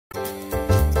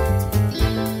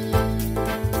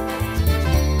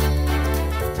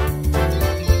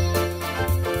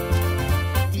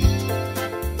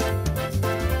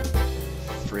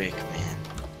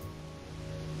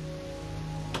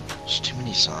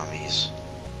zombies.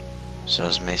 So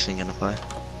is Mason gonna play?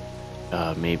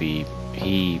 Maybe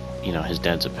his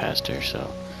dad's a pastor,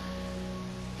 so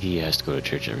he has to go to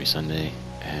church every Sunday,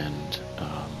 and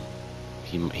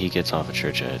he gets off of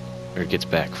church or gets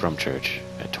back from church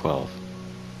at 12,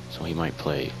 so he might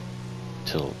play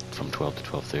till from 12 to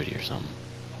 12:30 or something.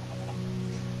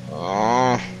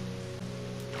 Oh,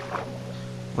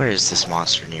 where is this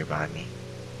monster nearby me?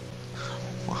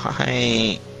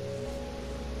 Why?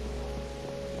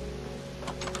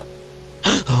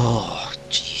 Oh,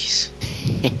 jeez.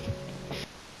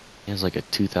 He has like a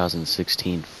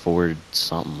 2016 Ford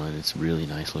something, and it's really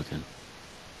nice looking.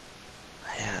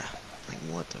 Yeah, like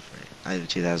what the frick? I have a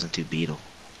 2002 Beetle.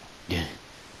 Yeah,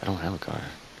 I don't have a car.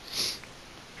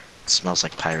 It smells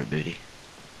like pirate booty.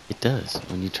 It does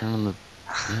when you turn on the.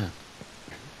 Yeah.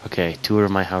 Okay, tour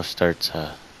of my house starts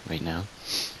right now.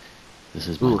 This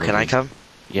is my. Ooh, can I come?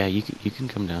 Yeah, you can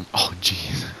come down. Oh,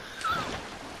 jeez.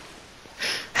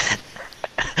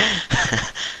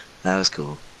 That was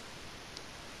cool.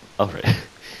 All right.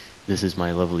 This is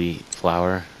my lovely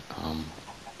flower. Oh,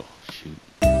 shoot.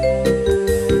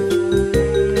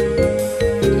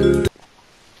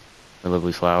 My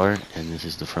lovely flower, and this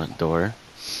is the front door.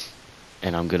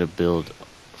 And I'm gonna build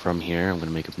from here. I'm gonna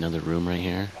make another room right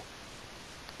here.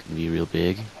 It's gonna be real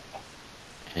big.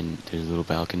 And there's a little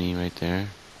balcony right there.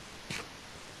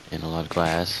 And a lot of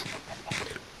glass.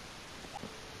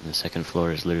 And the second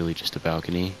floor is literally just a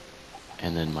balcony.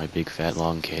 And then my big fat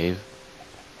long cave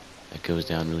that goes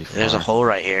down really far. There's a hole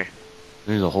right here.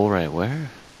 There's a hole right where?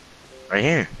 Right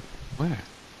here. Where?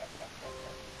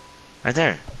 Right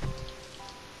there.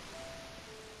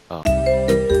 Oh.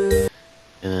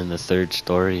 And then the third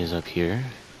story is up here.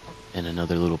 And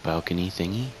another little balcony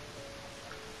thingy.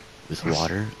 With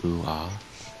water. Ooh, ah.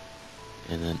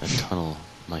 And then a tunnel.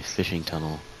 My fishing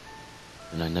tunnel.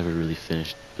 And I never really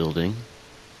finished building.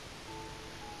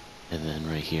 And then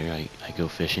right here I go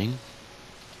fishing.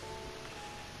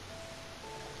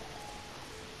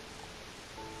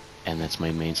 And that's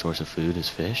my main source of food is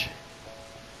fish.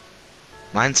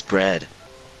 Mine's bread.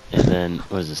 And then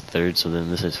what is this, third? So then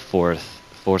this is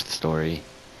fourth story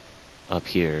up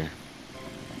here.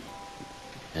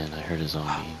 And I heard a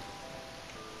zombie.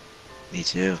 Me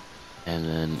too. And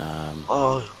then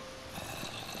Oh.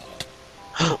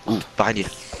 Ooh, behind you.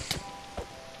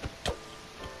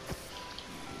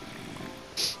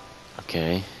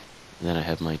 okay. And then I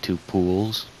have my 2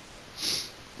 pools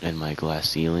and my glass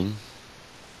ceiling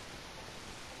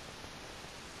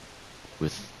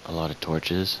with a lot of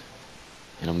torches.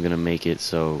 And I'm gonna make it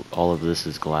so all of this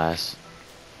is glass.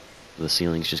 The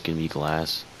ceiling's just gonna be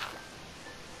glass.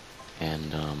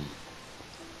 And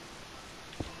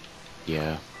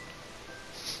yeah.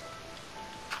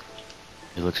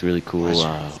 It looks really cool.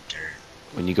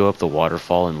 When you go up the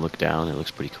waterfall and look down, it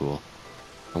looks pretty cool.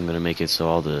 I'm gonna make it so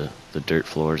all the dirt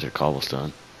floors are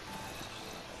cobblestone.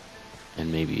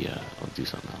 And maybe I'll do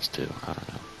something else too. I don't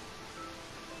know.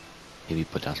 Maybe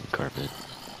put down some carpet.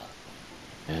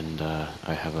 And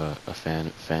I have a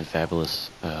fabulous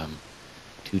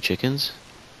 2 chickens.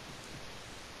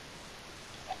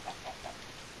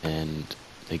 And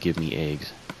they give me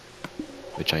eggs,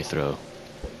 which I throw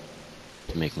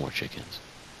to make more chickens.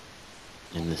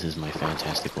 And this is my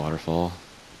fantastic waterfall,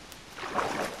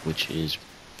 which is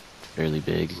fairly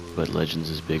big, but Legends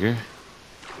is bigger.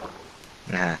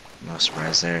 Nah, no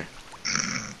surprise there.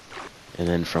 And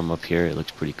then from up here it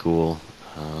looks pretty cool.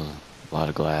 A lot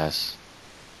of glass.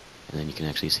 And then you can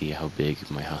actually see how big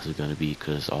my house is going to be,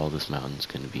 because all this mountain is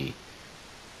going to be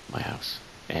my house.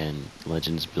 And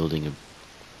Legend's building a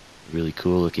really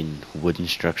cool looking wooden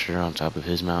structure on top of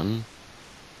his mountain,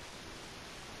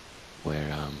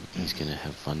 where he's going to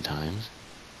have fun times.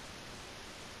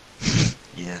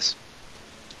 Yes.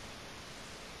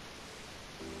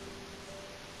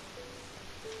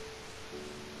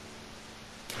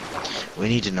 We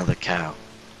need another cow.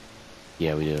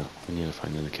 Yeah, we do. We need to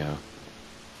find another cow.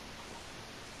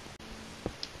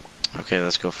 Okay,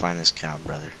 let's go find this cow,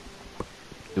 brother.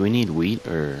 Do we need wheat,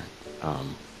 or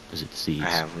is it seeds? I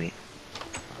have wheat.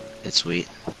 It's wheat.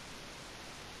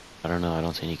 I don't know. I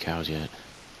don't see any cows yet.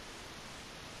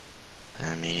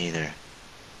 Me neither.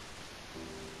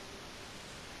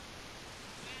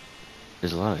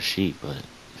 There's a lot of sheep, but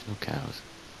there's no cows.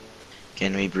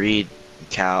 Can we breed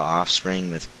cow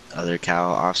offspring with other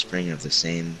cow offspring of the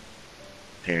same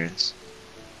parents?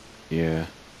 Yeah.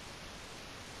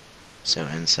 So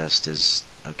incest is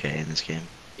okay in this game?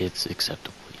 It's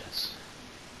acceptable, yes.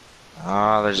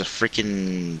 Oh, there's a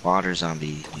freaking water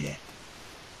zombie. Yeah.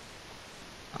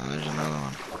 Oh, there's another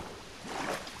one.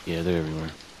 Yeah, they're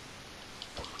everywhere.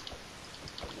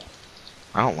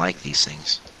 I don't like these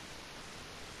things.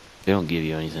 They don't give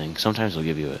you anything. Sometimes they'll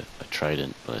give you a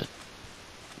trident, but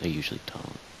they usually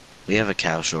don't. We have a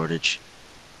cow shortage.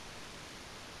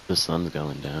 The sun's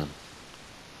going down.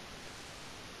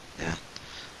 Yeah.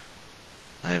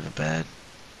 I have a bed.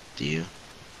 Do you?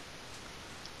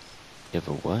 You have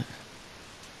a what?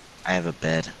 I have a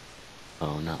bed.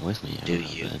 Oh, not with me. I Do don't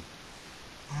have a you? bed.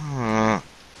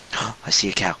 I see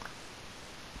a cow.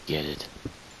 Get it.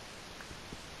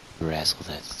 Rascal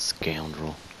that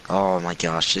scoundrel. Oh my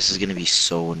gosh, this is gonna be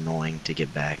so annoying to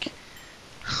get back.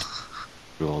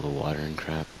 Through all the water and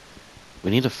crap. We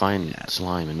need to find Yeah.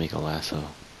 slime and make a lasso.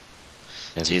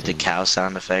 Dude, the Everything. cow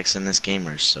sound effects in this game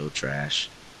are so trash.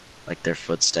 Like their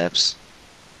footsteps.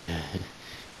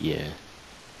 Yeah.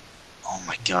 Oh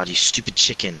my god, you stupid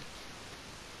chicken.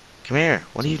 Come here.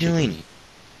 What are Some you chicken doing? meat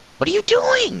What are you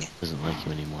doing? doesn't like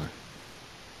you anymore.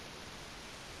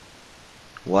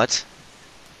 What?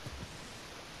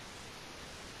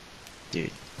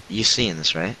 Dude, you seeing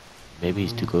this, right? Maybe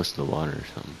he's too close to the water or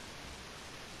something.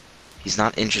 He's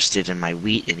not interested in my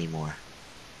wheat anymore.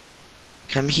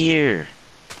 Come here.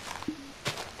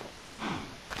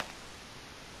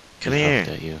 Come He here.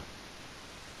 huffed at you.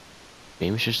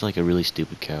 Maybe it's just like a really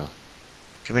stupid cow.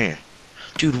 Come here.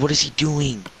 Dude, what is he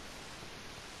doing?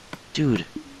 Dude.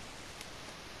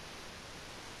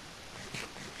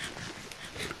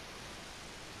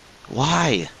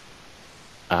 Why?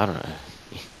 I don't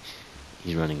know.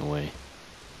 He's running away.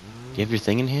 Do you have your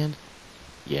thing in hand?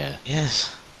 Yeah.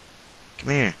 Yes. Come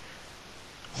here.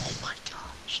 Oh my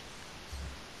gosh.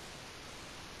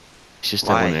 It's just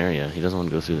Why? that one area. He doesn't want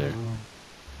to go through there.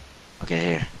 Okay,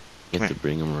 here. You Come have to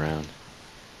bring him around.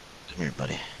 Come here,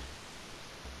 buddy.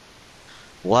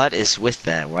 What is with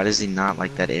that? Why does he not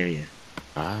like that area?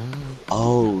 I don't know.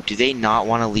 Oh, do they not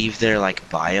want to leave their, like,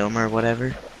 biome or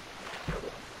whatever?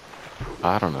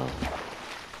 I don't know.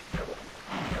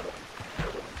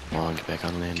 Come on, get back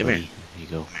on land, Come buddy. here. Here you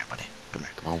go. Come here, buddy. Come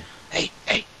here. Come on. Hey,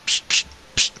 hey. Psst, psst,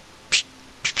 psst, psst,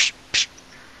 psst, psst,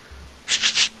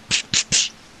 psst, psst,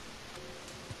 psst.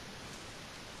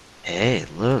 Hey,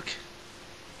 look.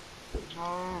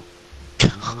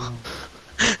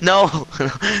 No!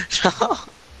 No!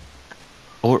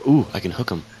 Or, ooh, I can hook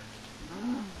him.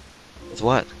 With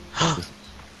what? Come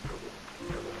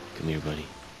here, buddy.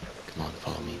 Come on,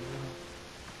 follow me.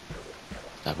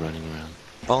 Stop running around.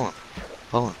 Pull him.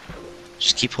 Pull him.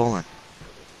 Just keep pulling.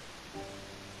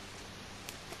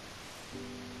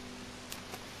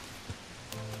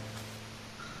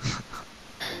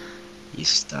 He's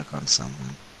stuck on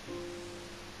something.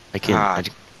 I can, Ah.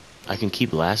 I can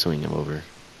keep lassoing him over.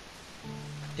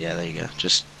 Yeah, there you go.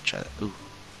 Just try that. Ooh.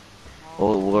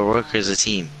 Well, we'll work as a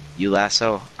team. You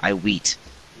lasso, I wheat.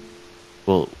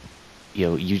 Well,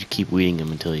 you keep weeding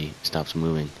him until he stops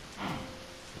moving.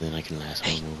 Then I can lasso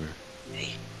him over.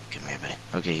 Hey, come here, buddy.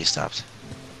 Okay, he stopped.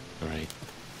 Alright.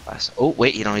 Lasso. Oh,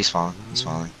 wait, he's falling. He's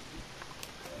falling.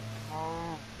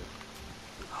 Oh,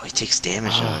 he takes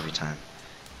damage though every time.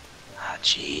 Ah,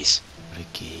 jeez. What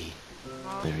a gay.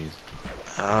 There he is.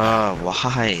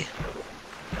 Why?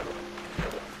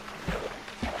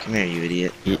 Come here, you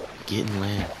idiot. Get in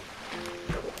land.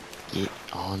 Get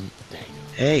on. There you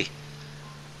go. Hey!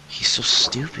 He's so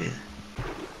stupid.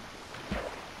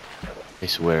 I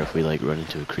swear if we like run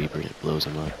into a creeper it blows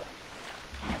him up.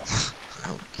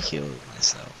 I'll kill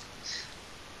myself.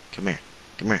 Come here.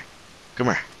 Come here. Come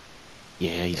here.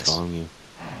 Yeah, he's Yes. following you.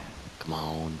 Come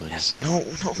on, buddy. Yes. No,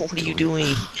 no, what are you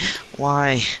doing?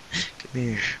 Why? Come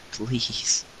here.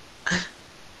 Please.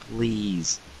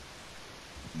 Please.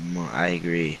 I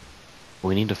agree.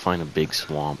 We need to find a big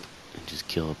swamp and just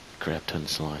kill a crap ton of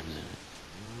slimes in it.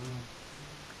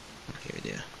 Okay,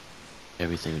 we do.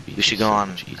 Everything would be We should so go on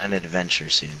much easier. an adventure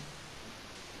soon.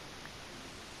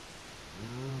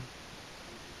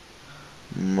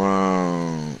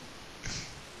 No.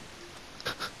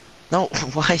 No,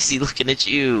 why is he looking at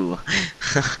you?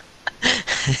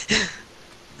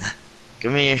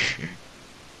 Come here.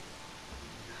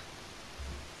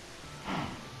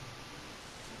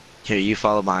 Here, you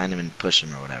follow behind him and push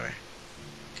him or whatever.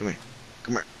 Come here.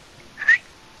 Come here.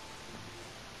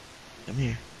 Come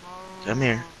here. Come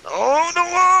here. Oh,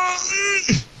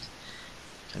 no!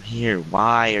 Come here.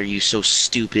 Why are you so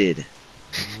stupid?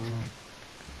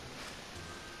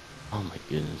 Oh my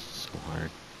goodness, it's so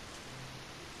hard.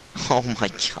 Oh my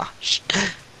gosh.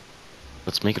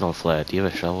 Let's make it all flat. Do you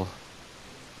have a shovel?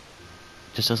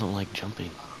 Just doesn't like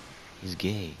jumping. He's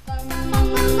gay.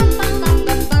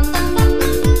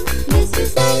 Mr.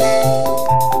 Sailor,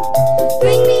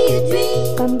 bring me a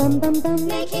dream.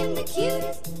 Make him the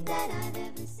cutest that I've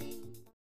ever seen.